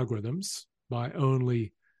media algorithms by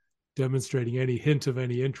only demonstrating any hint of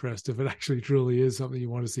any interest, if it actually truly is something you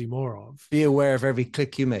want to see more of. Be aware of every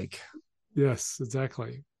click you make. Yes,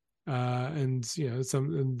 exactly. And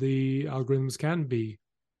the algorithms can be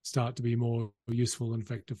start to be more useful and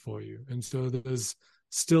effective for you. And so there's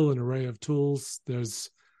still an array of tools. There's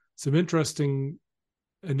some interesting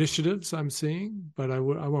initiatives I'm seeing, but I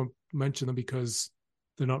won't mention them because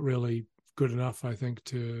they're not really good enough, I think,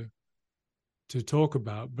 to talk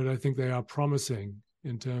about. But I think they are promising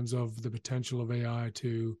in terms of the potential of AI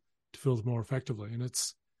to filter more effectively. And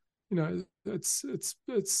it's, you know, it's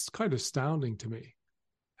kind of astounding to me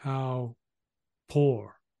how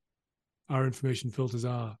poor our information filters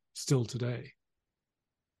are still today,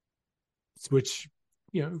 which,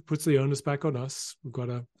 you know, puts the onus back on us. We've got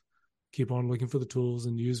to keep on looking for the tools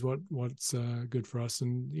and use what's good for us,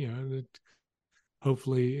 and, you know, it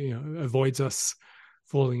hopefully, you know, avoids us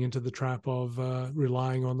falling into the trap of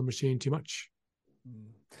relying on the machine too much.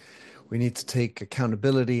 We need to take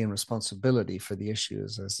accountability and responsibility for the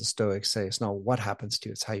issues. As the Stoics say, it's not what happens to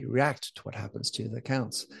you, it's how you react to what happens to you that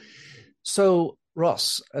counts. So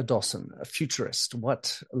Ross Dawson, a futurist,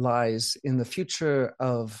 what lies in the future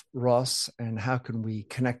of Ross, and how can we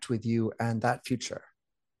connect with you and that future?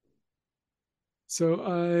 So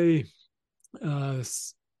I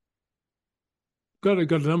got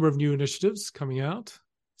a number of new initiatives coming out.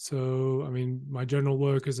 So, I mean, my general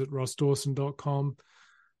work is at rossdawson.com.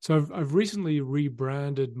 So I've recently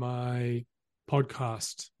rebranded my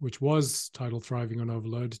podcast, which was titled Thriving on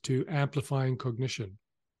Overload, to Amplifying Cognition.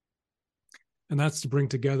 And that's to bring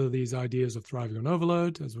together these ideas of thriving on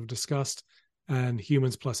overload, as we've discussed, and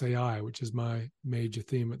humans plus AI, which is my major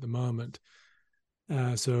theme at the moment.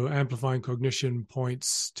 So Amplifying Cognition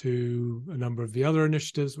points to a number of the other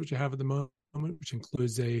initiatives which I have at the moment, which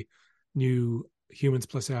includes a new humans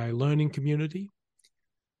plus AI learning community,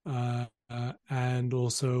 and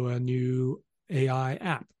also a new AI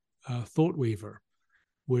app, ThoughtWeaver,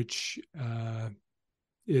 which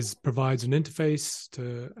provides an interface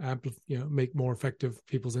to make more effective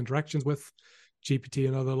people's interactions with GPT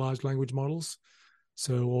and other large language models.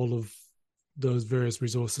 So all of those various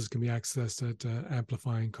resources can be accessed at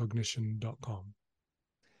amplifyingcognition.com.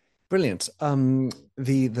 Brilliant.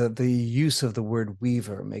 The use of the word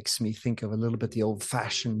weaver makes me think of a little bit the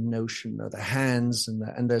old-fashioned notion of the hands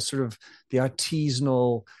and the sort of the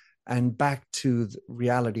artisanal, and back to the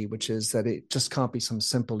reality, which is that it just can't be some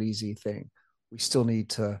simple, easy thing. We still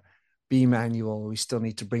need to be manual. We still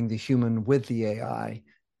need to bring the human with the AI.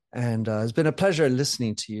 And it's been a pleasure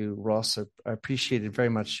listening to you, Ross. I appreciated very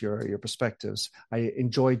much your perspectives. I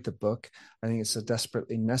enjoyed the book. I think it's a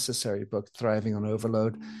desperately necessary book, Thriving on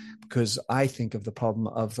Overload, because I think of the problem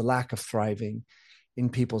of the lack of thriving in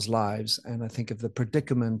people's lives. And I think of the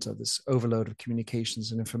predicament of this overload of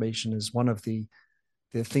communications and information as one of the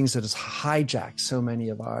things that has hijacked so many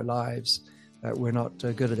of our lives, that we're not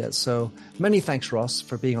good at it. So many thanks, Ross,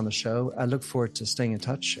 for being on the show. I look forward to staying in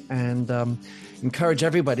touch, and encourage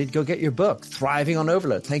everybody to go get your book, Thriving on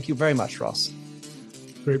Overload. Thank you very much, Ross.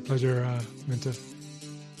 Great pleasure, Minter.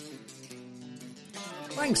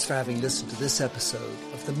 Thanks for having listened to this episode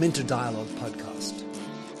of the Minter Dialogue podcast.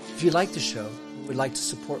 If you like the show and would like to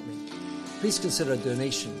support me, please consider a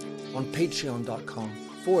donation on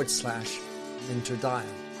patreon.com/MinterDial.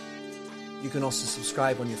 You can also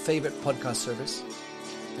subscribe on your favorite podcast service.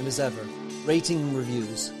 And as ever, rating and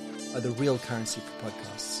reviews are the real currency for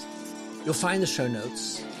podcasts. You'll find the show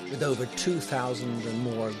notes with over 2,000 and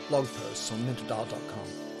more blog posts on minterdial.com.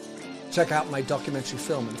 Check out my documentary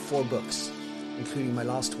film and 4 books, including my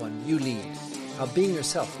last one, You Lead, How Being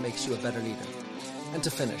Yourself Makes You a Better Leader. And to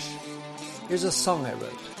finish, here's a song I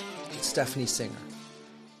wrote with Stephanie Singer,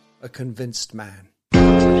 A Convinced Man.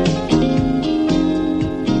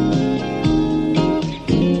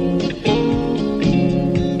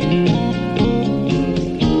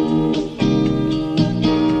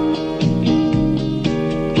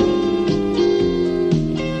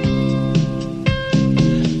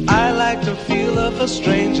 A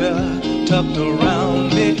stranger tucked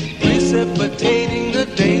around me, precipitating the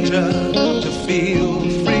danger. To feel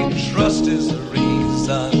free, trust is the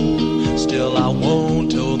reason. Still I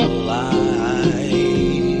won't toe the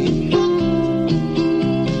line.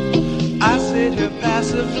 I sit here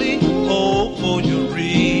passively, hope for your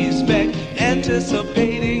respect,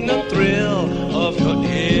 anticipating the thrill of your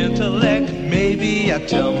intellect. Maybe I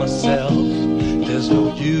tell myself there's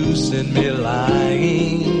no use in me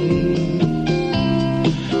lying.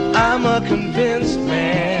 I'm a convinced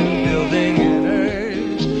man, building an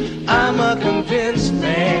urge. I'm a convinced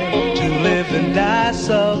man, to live and die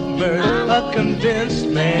submerged. A convinced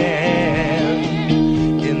man,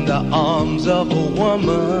 in the arms of a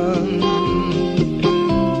woman.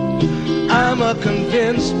 I'm a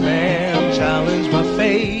convinced man, challenge my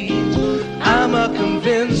fate. I'm a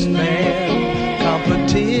convinced man,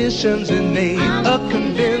 competition's innate. A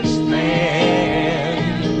convinced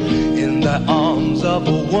man in the arms of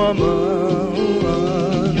a woman.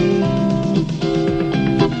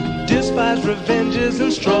 Despise revenges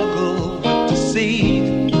and struggle with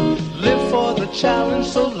deceit. Live for the challenge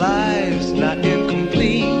so life's not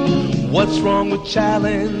incomplete. What's wrong with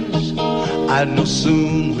challenge? I know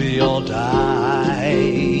soon we all die.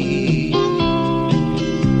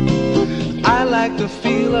 I like the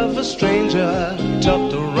feel of a stranger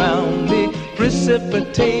tucked around me,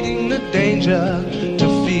 precipitating the danger.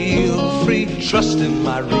 To feel free, trust in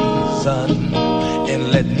my reason,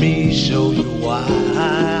 and let me show you why.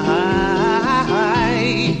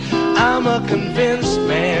 I'm a convinced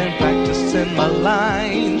man, practicing my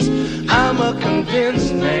lines. I'm a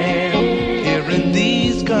convinced man, here in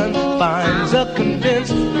these confines. A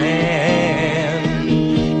convinced man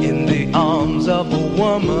in the arms of a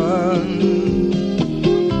woman.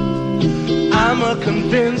 I'm a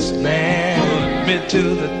convinced man, admit to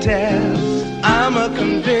the test. I'm a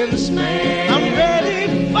convinced man, I'm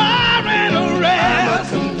ready for an arrest. I'm a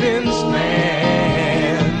convinced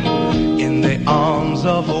man in the arms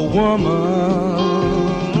of a woman.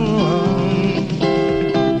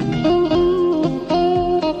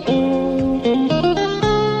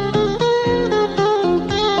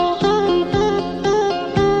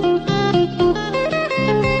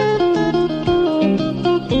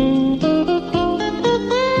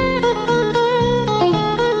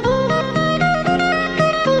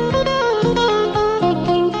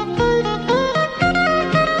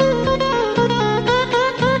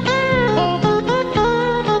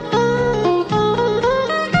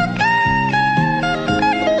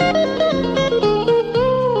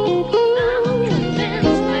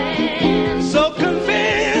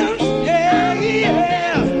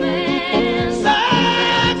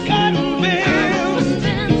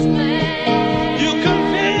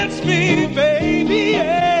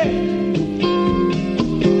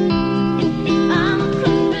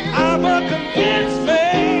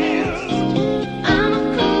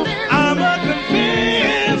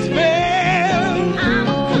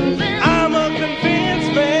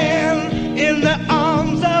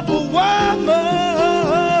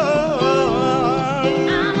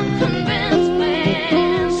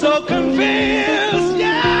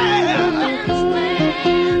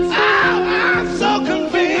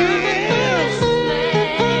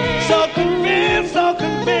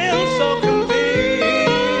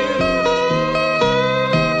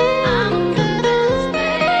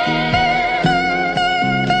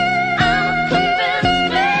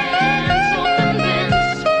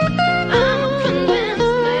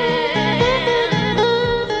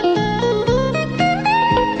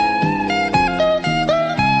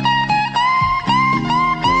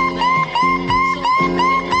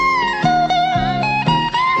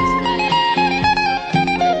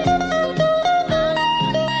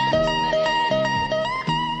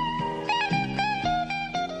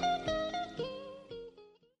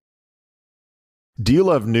 Do you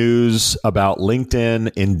love news about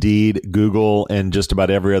LinkedIn, Indeed, Google, and just about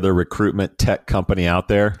every other recruitment tech company out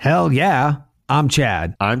there? Hell yeah. I'm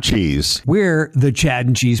Chad. I'm Cheese. We're the Chad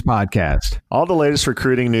and Cheese Podcast. All the latest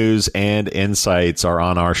recruiting news and insights are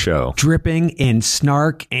on our show. Dripping in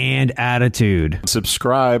snark and attitude.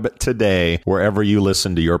 Subscribe today wherever you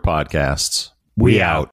listen to your podcasts. We out.